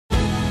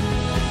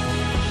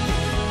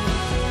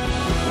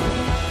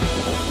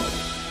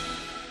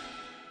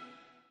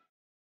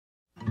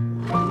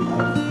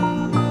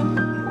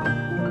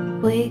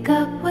Wake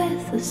up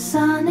with the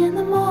sun in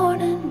the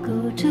morning,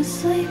 go to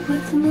sleep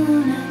with the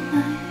moon at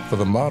night. For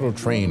the model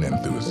train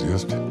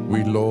enthusiast,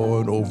 we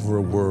lord over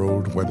a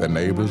world where the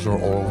neighbors are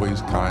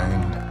always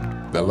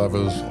kind, the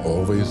lovers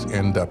always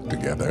end up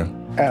together.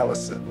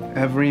 Allison,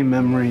 every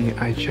memory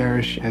I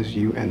cherish has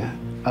you in it.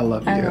 I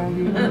love you.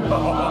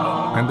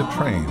 And the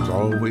trains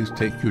always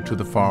take you to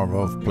the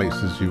far-off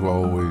places you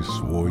always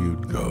swore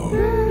you'd go.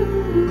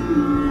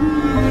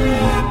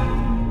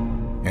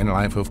 In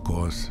life, of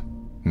course,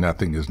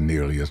 nothing is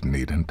nearly as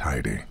neat and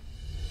tidy.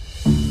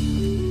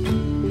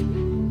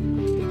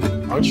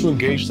 Aren't you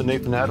engaged to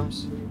Nathan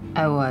Adams?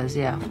 I was,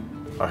 yeah.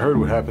 I heard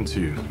what happened to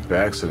you, the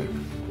accident.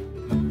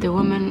 The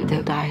woman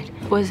that died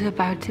was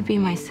about to be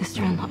my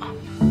sister-in-law.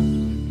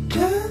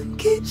 Time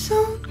keeps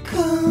on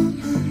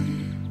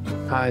coming.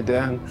 Hi,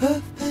 Dan.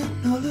 I've been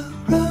all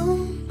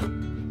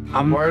around.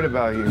 I'm worried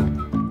about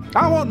you.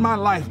 I want my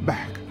life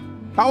back.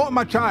 I want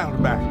my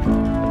child back.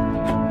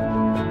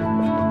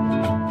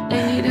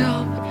 I need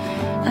help.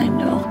 I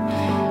know.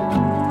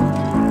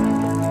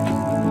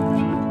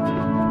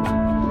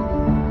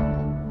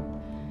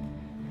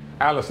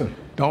 Allison,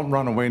 don't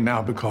run away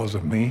now because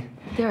of me.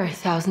 There are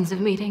thousands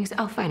of meetings.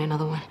 I'll find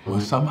another one. Well,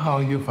 somehow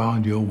you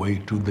found your way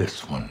to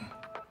this one.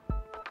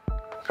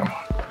 Come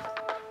on.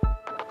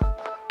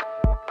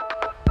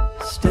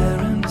 Stare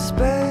into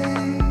space.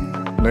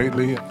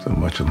 Lately, so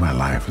much of my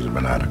life has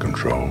been out of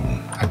control.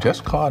 I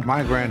just caught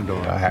my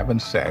granddaughter having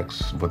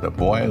sex with a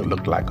boy who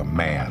looked like a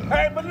man.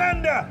 Hey,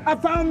 Belinda, I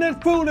found this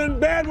fool in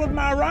bed with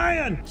my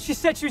Ryan. She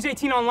said she was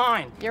 18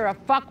 online. You're a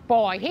fuck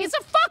boy. He's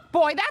a fuck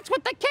boy. That's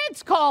what the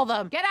kids call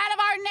them. Get out of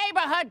our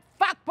neighborhood,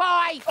 fuck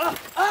boy.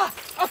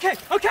 Okay.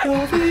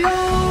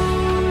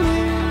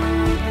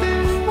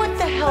 What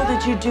the hell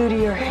did you do to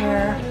your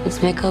hair? It's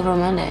Makeover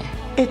Monday.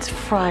 It's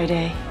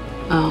Friday.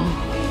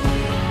 Oh.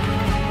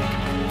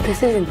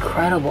 This is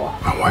incredible.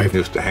 My wife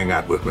used to hang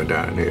out with me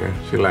down here.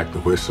 She liked to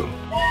whistle.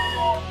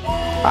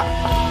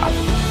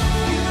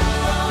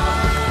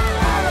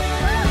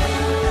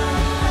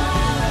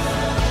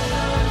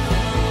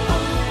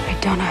 I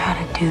don't know how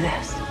to do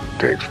this.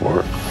 Takes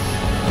work.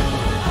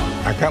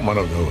 I got one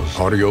of those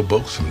audio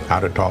books on how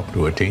to talk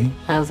to a teen.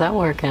 How's that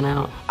working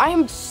out? I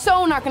am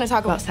so not going to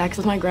talk about sex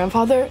with my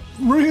grandfather.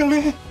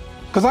 Really?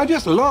 Because I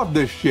just love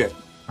this shit.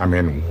 I'm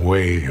in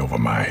way over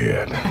my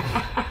head.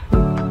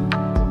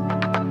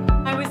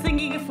 I was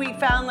thinking if we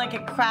found like a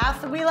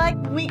craft that we like,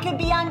 we could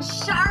be on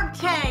Shark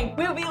Tank.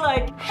 We would be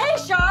like, hey,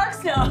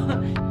 sharks. No.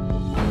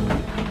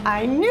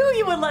 I knew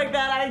you would like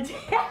that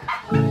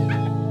idea.